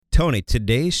Tony,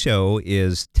 today's show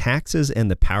is taxes and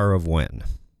the power of when.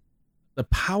 The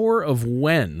power of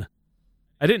when.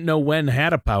 I didn't know when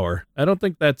had a power. I don't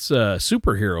think that's a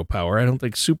superhero power. I don't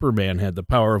think Superman had the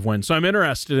power of when. So I'm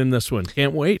interested in this one.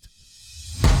 Can't wait.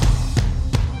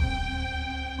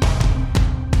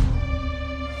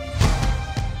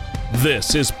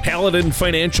 This is Paladin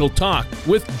Financial Talk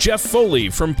with Jeff Foley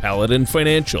from Paladin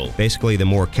Financial. Basically, the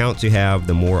more accounts you have,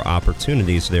 the more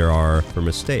opportunities there are for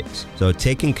mistakes. So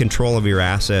taking control of your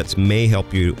assets may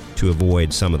help you to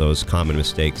avoid some of those common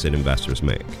mistakes that investors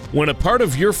make. When a part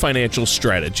of your financial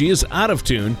strategy is out of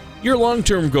tune, your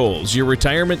long-term goals, your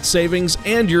retirement savings,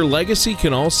 and your legacy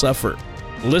can all suffer.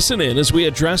 Listen in as we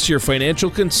address your financial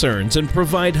concerns and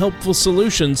provide helpful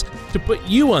solutions to put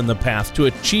you on the path to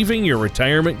achieving your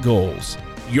retirement goals.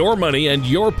 Your money and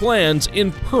your plans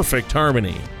in perfect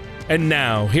harmony. And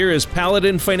now, here is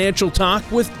Paladin Financial Talk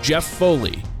with Jeff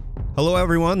Foley. Hello,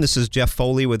 everyone. This is Jeff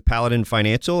Foley with Paladin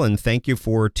Financial, and thank you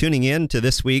for tuning in to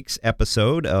this week's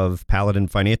episode of Paladin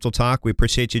Financial Talk. We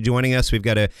appreciate you joining us. We've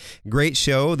got a great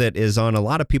show that is on a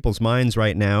lot of people's minds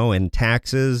right now, and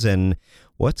taxes and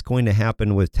what's going to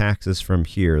happen with taxes from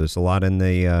here. There's a lot in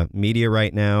the media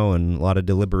right now and a lot of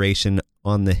deliberation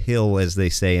on the Hill, as they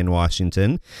say in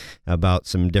Washington, about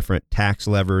some different tax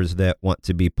levers that want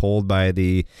to be pulled by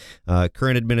the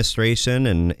current administration.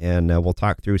 And we'll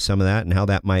talk through some of that and how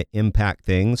that might impact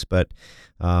things. But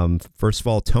first of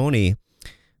all, Tony,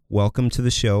 welcome to the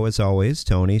show, as always.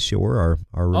 Tony Shore,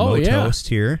 our remote host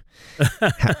here.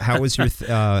 How was your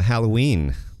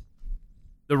Halloween?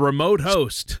 The remote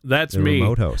host. That's me. The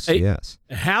remote host, yes.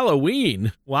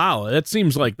 Halloween. Wow, that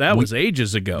seems like that was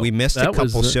ages ago. We missed a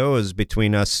couple shows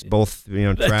between us both,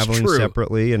 traveling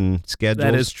separately and schedules.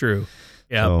 That is true.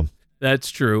 Yeah, so.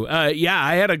 That's true.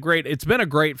 It's been a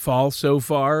great fall so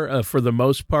far for the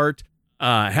most part.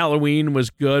 Halloween was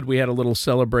good. We had a little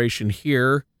celebration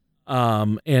here.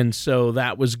 And so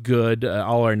that was good.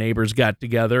 All our neighbors got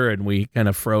together and we kind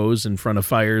of froze in front of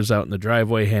fires out in the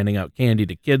driveway, handing out candy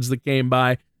to kids that came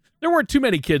by. There weren't too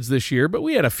many kids this year, but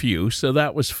we had a few, so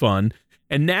that was fun.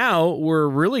 And now we're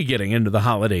really getting into the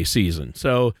holiday season.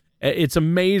 So it's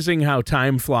amazing how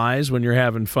time flies when you're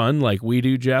having fun like we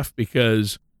do, Jeff,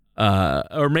 because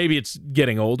or maybe it's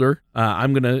getting older.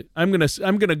 I'm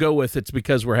gonna go with it's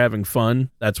because we're having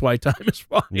fun. That's why time is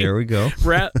flying. There we go.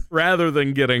 Rather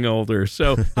than getting older.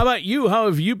 So, how about you? How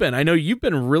have you been? I know you've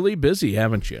been really busy,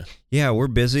 haven't you? Yeah, we're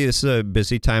busy. This is a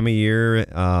busy time of year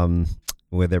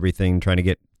with everything, trying to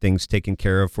get things taken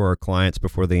care of for our clients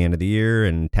before the end of the year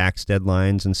and tax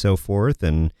deadlines and so forth.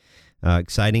 And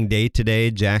exciting day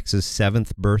today, Jack's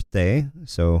 7th birthday.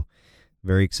 So,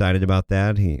 very excited about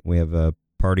that. We have a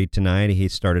party tonight. He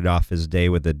started off his day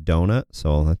with a donut,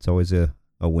 so that's always a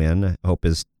win. I hope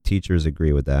his teachers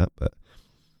agree with that, but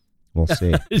we'll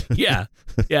see. yeah,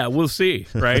 we'll see,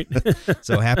 right?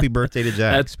 So happy birthday to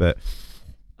Jax.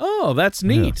 That's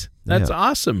neat. Yeah, that's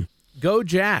awesome. Go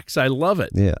Jax. I love it.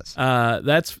 Yes.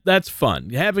 That's fun.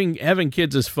 Having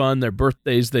kids is fun. Their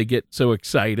birthdays, they get so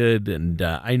excited, and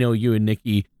I know you and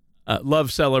Nikki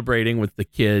love celebrating with the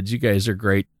kids. You guys are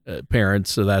great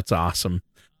parents, so that's awesome.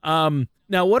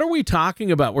 Now, what are we talking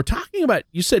about? We're talking about,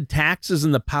 you said taxes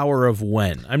and the power of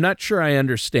when. I'm not sure I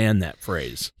understand that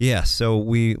phrase. Yeah,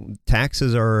 so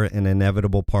taxes are an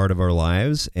inevitable part of our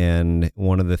lives, and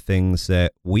one of the things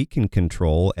that we can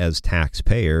control as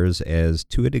taxpayers is,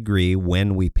 to a degree,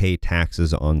 when we pay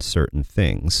taxes on certain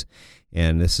things.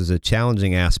 And this is a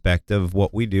challenging aspect of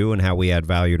what we do and how we add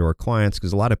value to our clients,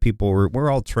 because a lot of people,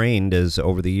 we're all trained as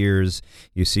over the years,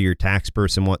 you see your tax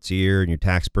person once a year, and your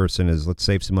tax person is, let's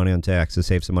save some money on taxes,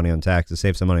 save some money on taxes,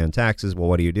 save some money on taxes. Well,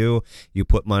 what do? You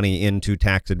put money into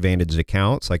tax advantage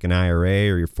accounts like an IRA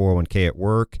or your 401k at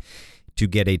work to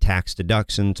get a tax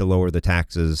deduction to lower the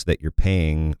taxes that you're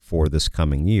paying for this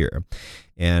coming year.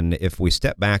 And if we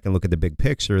step back and look at the big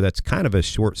picture, that's kind of a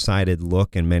short-sighted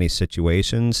look in many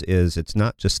situations. It's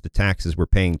not just the taxes we're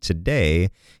paying today,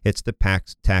 it's the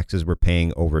taxes we're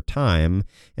paying over time.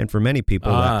 And for many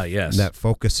people, that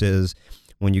focuses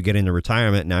when you get into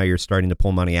retirement. Now you're starting to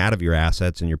pull money out of your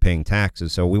assets and you're paying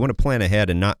taxes. So we want to plan ahead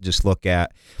and not just look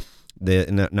at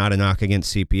not a knock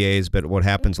against CPAs, but what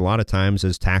happens a lot of times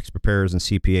is tax preparers and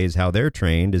CPAs, how they're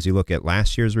trained is you look at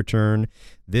last year's return,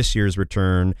 this year's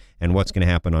return, and what's going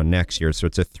to happen on next year. So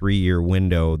it's a 3-year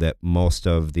window that most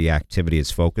of the activity is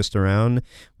focused around.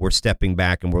 We're stepping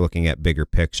back and we're looking at bigger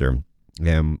picture.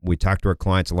 And we talk to our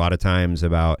clients a lot of times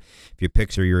about, if you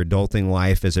picture your adulting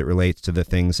life as it relates to the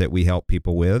things that we help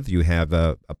people with, you have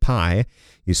a pie.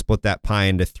 You split that pie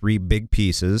into 3 big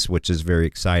pieces, which is very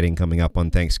exciting coming up on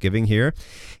Thanksgiving here.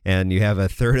 And you have a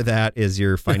third of that is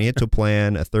your financial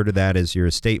plan, a third of that is your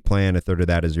estate plan, a third of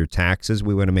that is your taxes.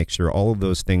 We want to make sure all of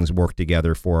those things work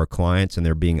together for our clients and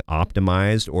they're being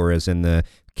optimized, or as in the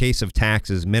case of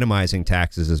taxes, minimizing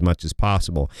taxes as much as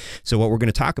possible. So what we're going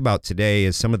to talk about today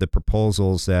is some of the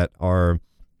proposals that are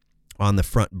on the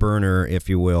front burner, if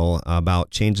you will,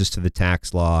 about changes to the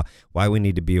tax law, why we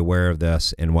need to be aware of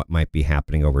this, and what might be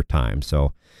happening over time.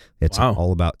 So it's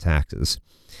all about taxes.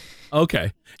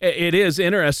 Okay. It is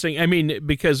interesting. I mean,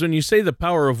 because when you say the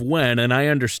power of when, and I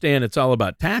understand it's all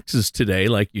about taxes today,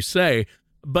 like you say,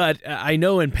 but I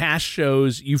know in past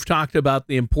shows you've talked about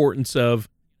the importance of,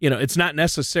 it's not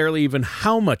necessarily even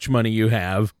how much money you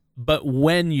have, but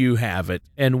when you have it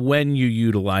and when you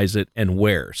utilize it and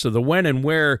where. So the when and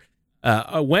where,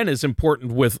 when is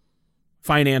important with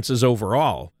finances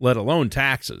overall, let alone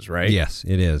taxes, right? Yes,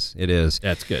 it is. It is.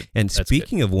 That's good. And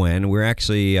speaking of when, we're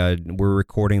actually we're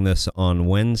recording this on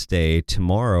Wednesday.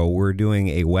 Tomorrow, we're doing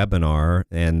a webinar,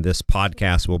 and this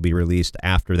podcast will be released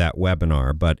after that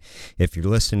webinar. But if you're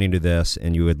listening to this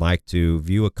and you would like to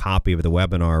view a copy of the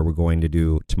webinar we're going to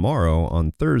do tomorrow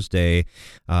on Thursday,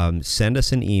 send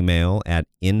us an email at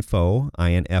info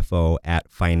at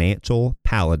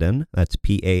financialpaladin, that's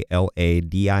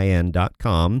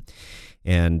PALADIN.com.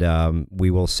 And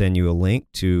we will send you a link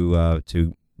to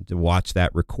watch that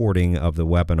recording of the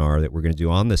webinar that we're going to do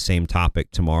on the same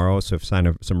topic tomorrow. So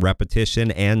some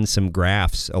repetition and some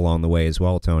graphs along the way as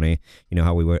well, Tony. You know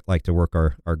how we like to work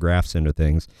our graphs into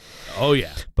things. Oh,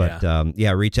 yeah. But,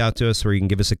 reach out to us, or you can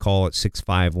give us a call at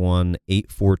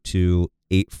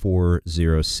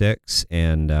 651-842-8406,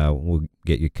 and we'll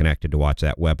get you connected to watch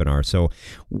that webinar. So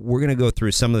we're going to go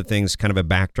through some of the things, kind of a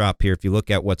backdrop here. If you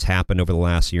look at what's happened over the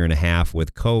last year and a half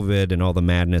with COVID and all the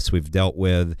madness we've dealt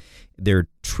with, there are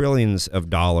trillions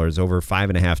of dollars, over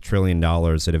 $5.5 trillion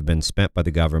that have been spent by the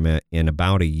government in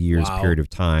about a year's period of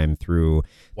time through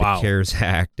the CARES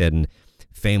Act and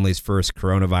Families First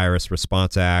Coronavirus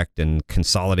Response Act and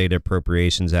Consolidated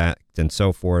Appropriations Act and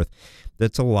so forth.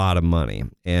 That's a lot of money,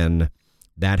 and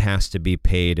that has to be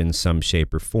paid in some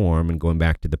shape or form. And going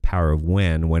back to the power of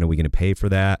when are we going to pay for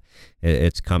that?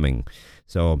 It's coming.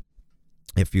 So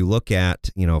if you look at,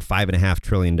 $5.5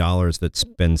 trillion that's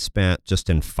been spent just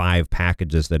in 5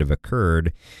 packages that have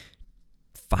occurred,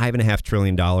 $5.5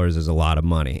 trillion is a lot of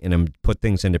money. And to put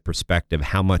things into perspective,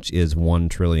 how much is $1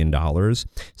 trillion?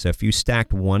 So if you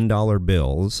stacked $1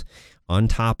 bills on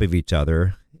top of each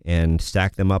other and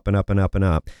stack them up and up and up and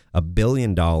up, $1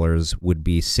 billion would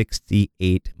be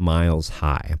 68 miles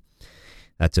high.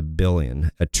 That's $1 billion.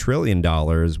 $1 trillion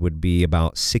would be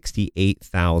about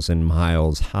 68,000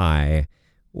 miles high,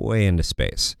 way into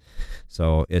space.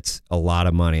 So it's a lot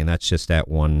of money, and that's just at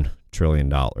 $1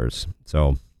 trillion.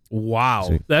 So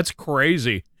wow, that's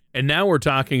crazy. And now we're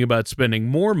talking about spending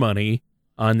more money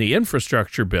on the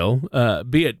infrastructure bill,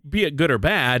 be it good or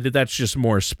bad. That's just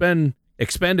more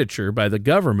expenditure by the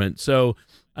government. So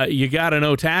you got to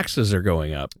know taxes are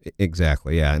going up.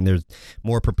 Exactly, yeah. And there's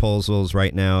more proposals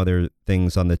right now. There are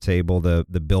things on the table. The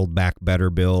Build Back Better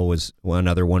bill was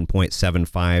another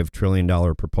 $1.75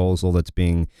 trillion proposal that's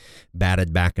being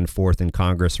batted back and forth in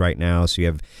Congress right now. So you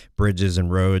have bridges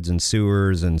and roads and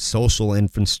sewers, and social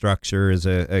infrastructure is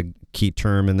a key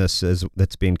term in this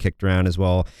that's being kicked around as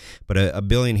well. But a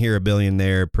billion here, $1 billion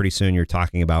there, pretty soon you're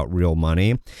talking about real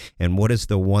money. And what is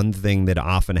the one thing that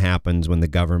often happens when the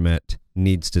government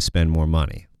needs to spend more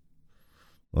money?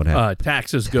 What happens?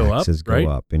 Taxes go up, Taxes go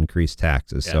up, increase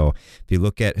taxes. Yeah. So if you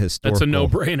look at historical... That's a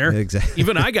no-brainer. Exactly.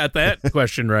 Even I got that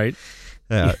question right.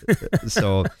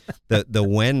 So the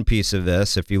when piece of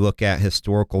this, if you look at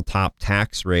historical top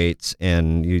tax rates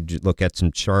and you look at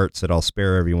some charts that I'll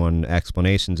spare everyone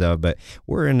explanations of, but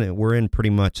we're in pretty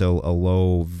much a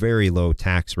low, very low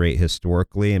tax rate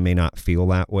historically, and may not feel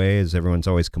that way as everyone's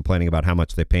always complaining about how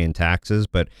much they pay in taxes,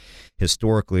 but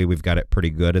historically we've got it pretty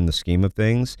good in the scheme of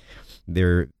things.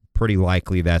 They're pretty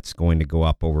likely that's going to go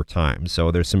up over time. So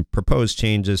there's some proposed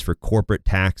changes for corporate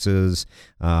taxes,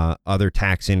 other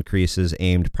tax increases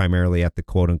aimed primarily at the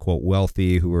quote-unquote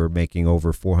wealthy who are making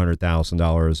over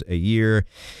 $400,000 a year.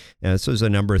 So there's a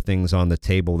number of things on the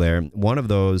table there. One of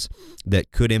those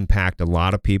that could impact a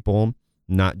lot of people,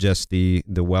 not just the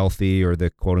wealthy or the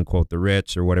quote-unquote the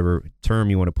rich or whatever term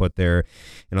you want to put there.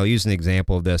 And I'll use an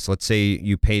example of this. Let's say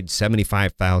you paid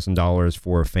 $75,000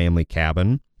 for a family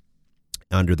cabin,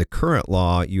 Under the current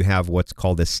law, you have what's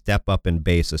called a step up in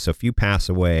basis. So if you pass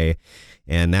away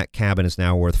and that cabin is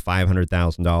now worth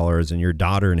 $500,000 and your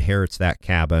daughter inherits that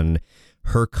cabin,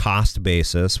 her cost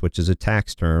basis, which is a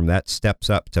tax term, that steps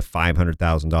up to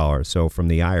 $500,000. So from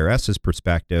the IRS's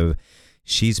perspective,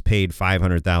 she's paid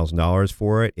 $500,000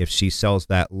 for it. If she sells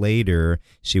that later,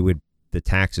 the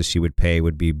taxes she would pay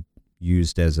would be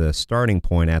used as a starting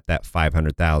point at that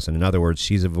 $500,000. In other words,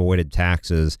 she's avoided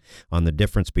taxes on the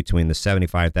difference between the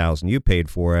 $75,000 you paid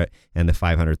for it and the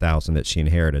 $500,000 that she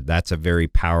inherited. That's a very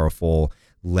powerful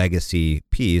legacy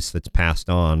piece that's passed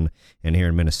on. And here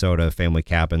in Minnesota, family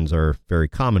cabins are very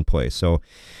commonplace. So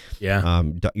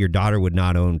your daughter would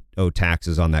not owe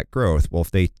taxes on that growth. Well, if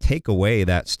they take away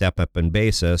that step up in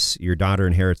basis, your daughter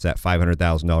inherits that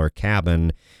 $500,000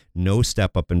 cabin, no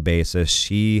step up in basis,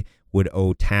 she would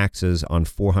owe taxes on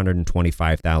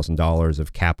 $425,000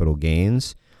 of capital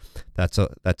gains. That's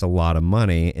a lot of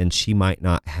money, and she might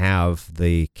not have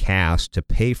the cash to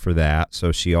pay for that.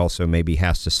 So she also maybe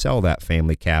has to sell that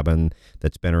family cabin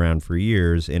that's been around for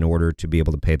years in order to be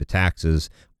able to pay the taxes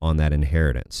on that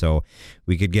inheritance. So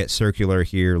we could get circular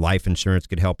here. Life insurance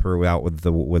could help her out with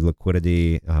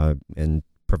liquidity and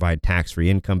provide tax-free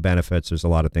income benefits. There's a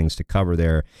lot of things to cover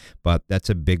there, but that's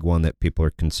a big one that people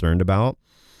are concerned about.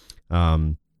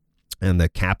 And the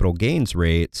capital gains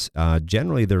rates,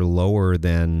 generally they're lower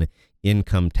than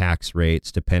income tax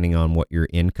rates depending on what your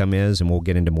income is. And we'll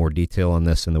get into more detail on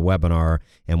this in the webinar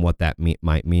and what that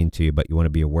might mean to you, but you want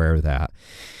to be aware of that.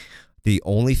 The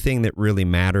only thing that really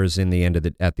matters at the end of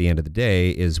the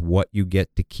day is what you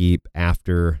get to keep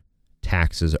after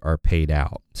taxes are paid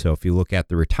out. So if you look at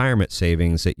the retirement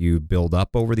savings that you build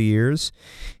up over the years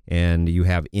and you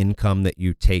have income that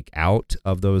you take out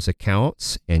of those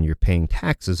accounts and you're paying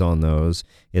taxes on those,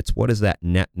 it's what is that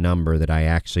net number that I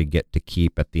actually get to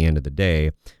keep at the end of the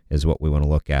day is what we want to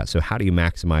look at. So how do you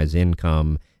maximize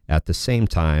income at the same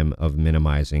time of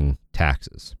minimizing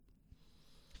taxes?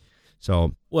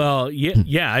 So, well,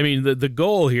 yeah. I mean, the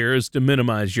goal here is to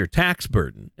minimize your tax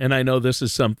burden. And I know this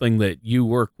is something that you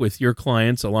work with your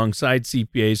clients alongside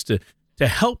CPAs to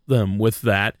help them with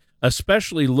that,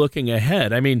 especially looking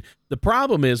ahead. I mean, the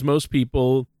problem is most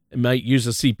people might use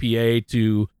a CPA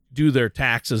to do their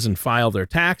taxes and file their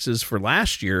taxes for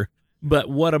last year.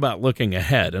 But what about looking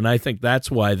ahead? And I think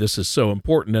that's why this is so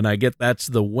important. And I get that's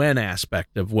the when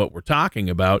aspect of what we're talking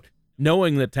about.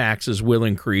 Knowing that taxes will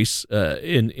increase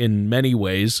in many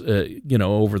ways,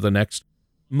 over the next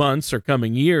months or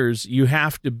coming years, you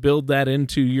have to build that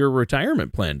into your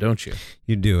retirement plan, don't you?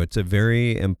 You do. It's a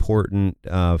very important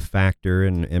factor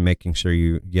in making sure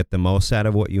you get the most out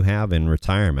of what you have in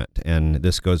retirement. And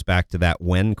this goes back to that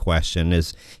when question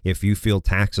is if you feel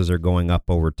taxes are going up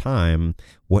over time,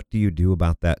 what do you do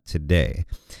about that today?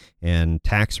 And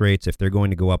tax rates, if they're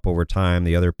going to go up over time,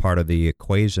 the other part of the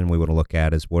equation we want to look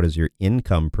at is what is your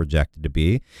income projected to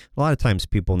be. A lot of times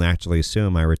people naturally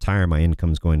assume I retire, my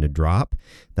income is going to drop.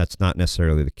 That's not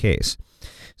necessarily the case.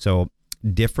 So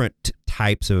different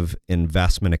types of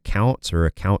investment accounts or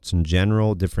accounts in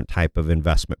general, different type of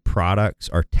investment products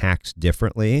are taxed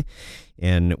differently.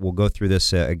 And we'll go through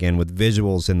this again with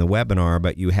visuals in the webinar,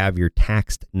 but you have your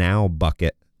taxed now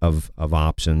bucket of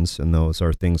options, and those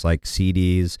are things like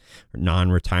CDs,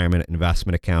 non-retirement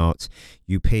investment accounts.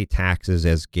 You pay taxes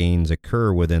as gains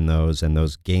occur within those, and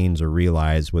those gains are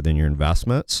realized within your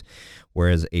investments.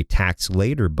 Whereas a tax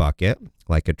later bucket,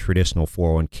 like a traditional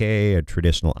 401k, a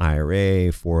traditional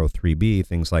IRA, 403b,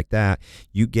 things like that,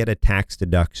 you get a tax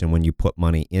deduction when you put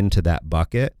money into that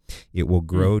bucket. It will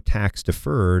grow tax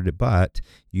deferred, but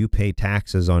you pay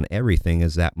taxes on everything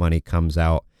as that money comes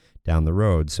out down the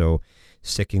road. So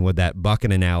sticking with that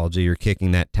bucket analogy, you're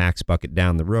kicking that tax bucket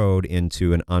down the road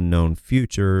into an unknown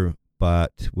future,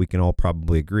 but we can all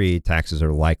probably agree taxes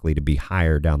are likely to be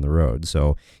higher down the road.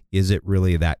 So is it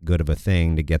really that good of a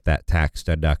thing to get that tax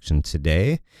deduction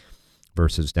today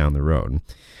versus down the road?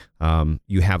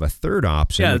 You have a third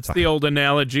option. Yeah, it's the old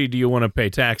analogy. Do you want to pay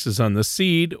taxes on the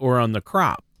seed or on the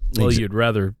crop? Well, you'd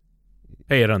rather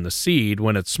pay it on the seed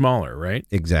when it's smaller, right?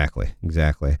 Exactly.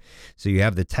 So you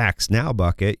have the tax now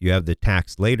bucket, you have the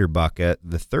tax later bucket.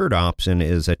 The third option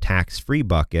is a tax-free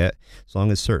bucket, as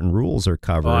long as certain rules are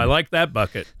covered. Oh, I like that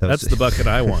bucket. That's the bucket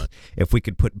I want. If we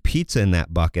could put pizza in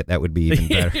that bucket, that would be even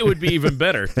better. It would be even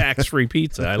better. Tax-free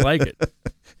pizza. I like it.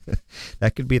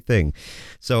 That could be a thing.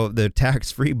 So the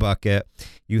tax-free bucket,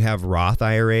 you have Roth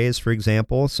IRAs, for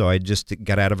example. So I just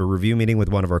got out of a review meeting with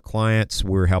one of our clients.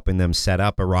 We're helping them set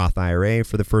up a Roth IRA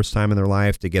for the first time in their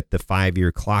life to get the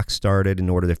 5-year clock started in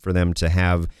order for them to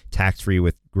have tax-free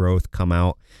with growth come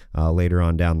out later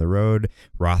on down the road.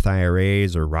 Roth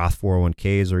IRAs or Roth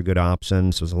 401ks are a good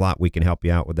option. So there's a lot we can help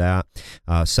you out with that.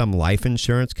 Some life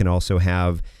insurance can also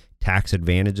have tax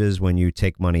advantages when you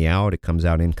take money out. It comes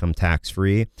out income tax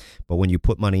free. But when you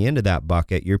put money into that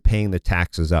bucket, you're paying the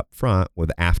taxes up front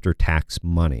with after tax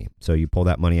money. So you pull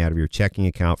that money out of your checking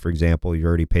account, for example, you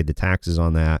already paid the taxes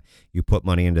on that. You put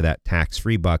money into that tax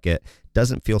free bucket.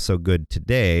 Doesn't feel so good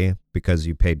today because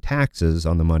you paid taxes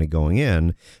on the money going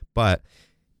in. But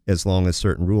as long as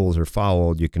certain rules are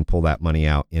followed, you can pull that money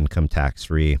out income tax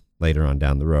free later on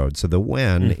down the road. So the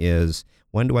when is,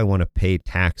 when do I want to pay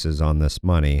taxes on this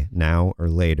money, now or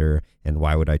later, and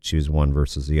why would I choose one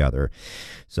versus the other?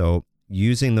 So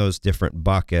using those different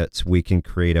buckets, we can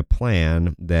create a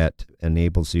plan that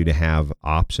enables you to have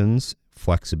options,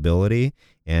 flexibility,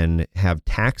 and have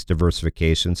tax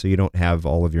diversification so you don't have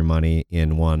all of your money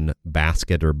in one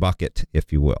basket or bucket,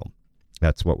 if you will.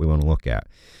 That's what we want to look at.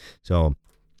 So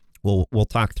We'll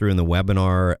talk through in the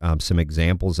webinar some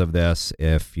examples of this.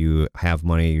 If you have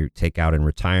money you take out in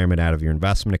retirement out of your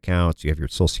investment accounts, you have your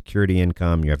Social Security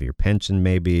income, you have your pension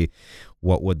maybe,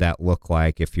 what would that look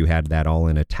like if you had that all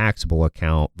in a taxable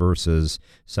account versus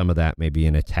some of that maybe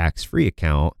in a tax-free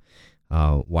account?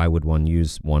 Why would one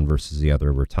use one versus the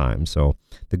other over time? So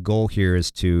the goal here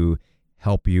is to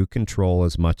help you control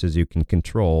as much as you can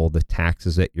control the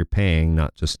taxes that you're paying,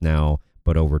 not just now,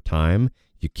 but over time.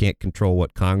 You can't control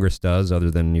what Congress does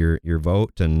other than your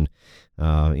vote and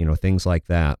things like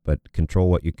that, but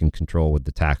control what you can control with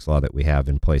the tax law that we have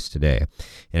in place today.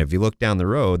 And if you look down the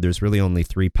road, there's really only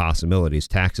 3 possibilities.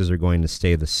 Taxes are going to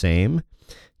stay the same,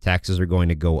 taxes are going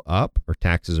to go up, or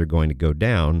taxes are going to go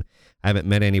down. I haven't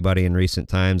met anybody in recent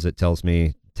times that tells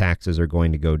me taxes are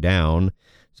going to go down.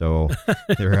 So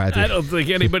they're either I don't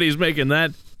think anybody's making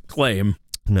that claim.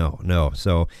 No.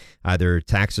 So either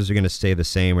taxes are going to stay the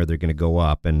same or they're going to go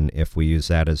up. And if we use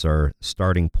that as our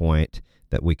starting point,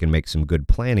 that we can make some good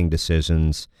planning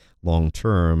decisions long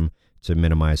term to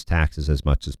minimize taxes as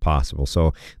much as possible.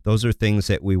 So those are things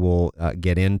that we will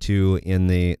get into in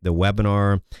the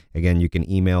webinar. Again, you can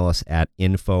email us at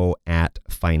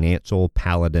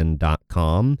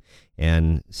info@financialpaladin.com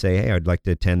and say, hey, I'd like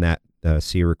to attend that,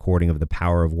 see a recording of the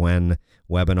Power of When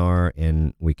webinar,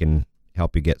 and we can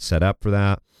help you get set up for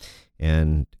that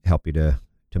and help you to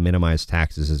minimize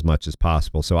taxes as much as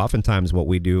possible. So oftentimes what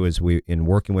we do is in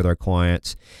working with our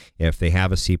clients, if they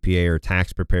have a CPA or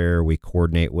tax preparer, we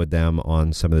coordinate with them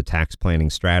on some of the tax planning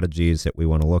strategies that we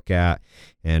want to look at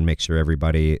and make sure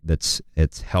everybody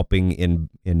it's helping in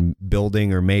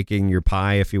building or making your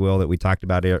pie, if you will, that we talked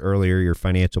about earlier, your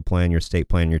financial plan, your estate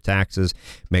plan, your taxes,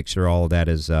 make sure all of that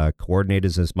is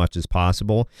coordinated as much as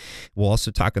possible. We'll also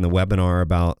talk in the webinar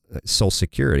about Social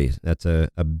Security. That's a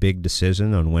big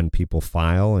decision on when people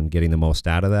file and getting the most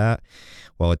out of that.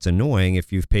 Well, it's annoying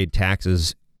if you've paid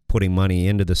taxes putting money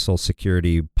into the Social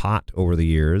Security pot over the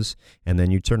years, and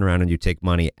then you turn around and you take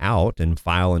money out and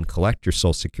file and collect your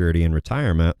Social Security in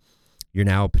retirement, you're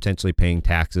now potentially paying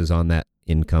taxes on that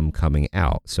income coming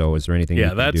out. So is there anything you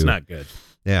can do? Yeah, that's not good.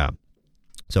 Yeah.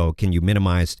 So can you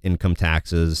minimize income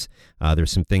taxes?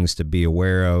 There's some things to be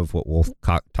aware of. What we'll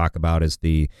talk about is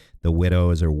the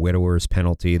widows or widowers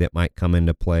penalty that might come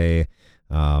into play,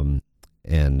 and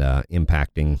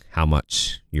impacting how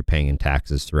much you're paying in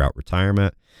taxes throughout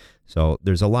retirement. So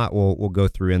there's a lot we'll go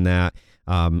through in that.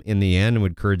 In the end, I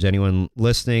would encourage anyone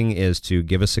listening is to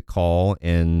give us a call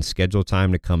and schedule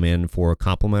time to come in for a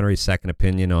complimentary second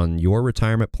opinion on your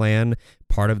retirement plan.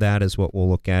 Part of that is what we'll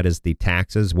look at is the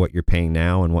taxes, what you're paying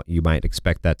now and what you might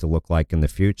expect that to look like in the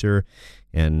future,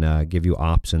 and give you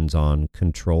options on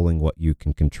controlling what you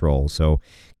can control. So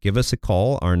give us a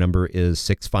call. Our number is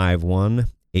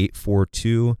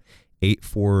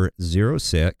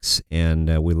 651-842-8406,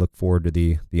 and we look forward to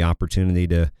the opportunity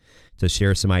to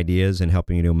share some ideas and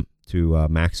helping you to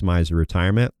maximize your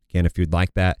retirement. Again, if you'd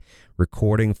like that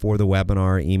recording for the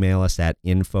webinar, email us at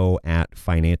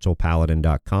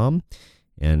info@financialpaladin.com.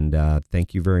 And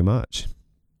thank you very much.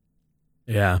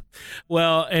 Yeah.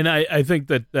 Well, and I think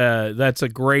that that's a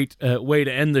great way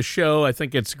to end the show. I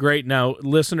think it's great. Now,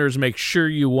 listeners, make sure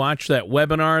you watch that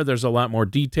webinar. There's a lot more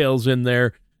details in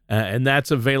there, and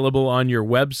that's available on your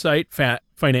website,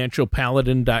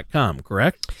 financialpaladin.com,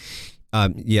 correct?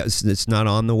 Yes, it's not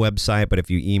on the website, but if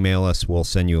you email us, we'll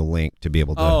send you a link to be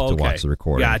able to watch the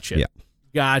recording. Gotcha. Yeah.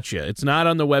 Gotcha. It's not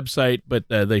on the website, but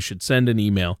they should send an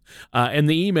email. And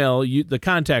the email, the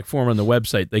contact form on the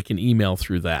website, they can email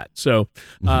through that. So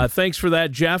thanks for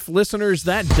that, Jeff. Listeners,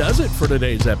 that does it for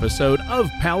today's episode of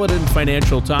Paladin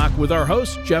Financial Talk with our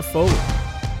host, Jeff Foley.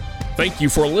 Thank you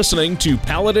for listening to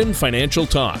Paladin Financial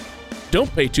Talk.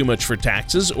 Don't pay too much for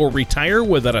taxes or retire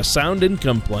without a sound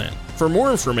income plan. For more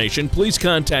information, please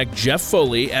contact Jeff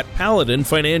Foley at Paladin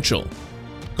Financial.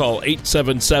 Call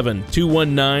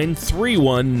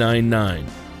 877-219-3199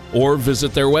 or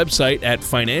visit their website at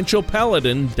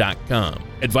financialpaladin.com.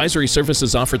 Advisory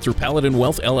services offered through Paladin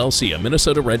Wealth LLC, a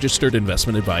Minnesota-registered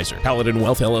investment advisor. Paladin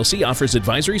Wealth LLC offers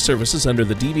advisory services under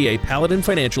the DBA Paladin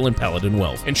Financial and Paladin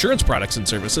Wealth. Insurance products and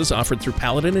services offered through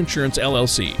Paladin Insurance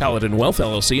LLC. Paladin Wealth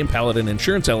LLC and Paladin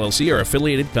Insurance LLC are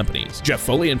affiliated companies. Jeff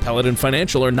Foley and Paladin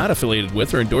Financial are not affiliated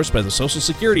with or endorsed by the Social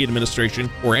Security Administration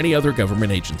or any other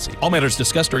government agency. All matters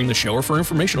discussed during the show are for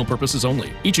informational purposes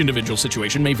only. Each individual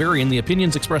situation may vary, and the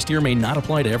opinions expressed here may not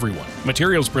apply to everyone.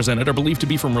 Materials presented are believed to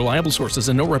be from reliable sources,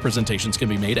 and no representations can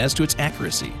be made as to its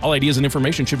accuracy. All ideas and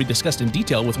information should be discussed in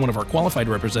detail with one of our qualified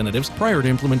representatives prior to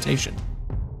implementation.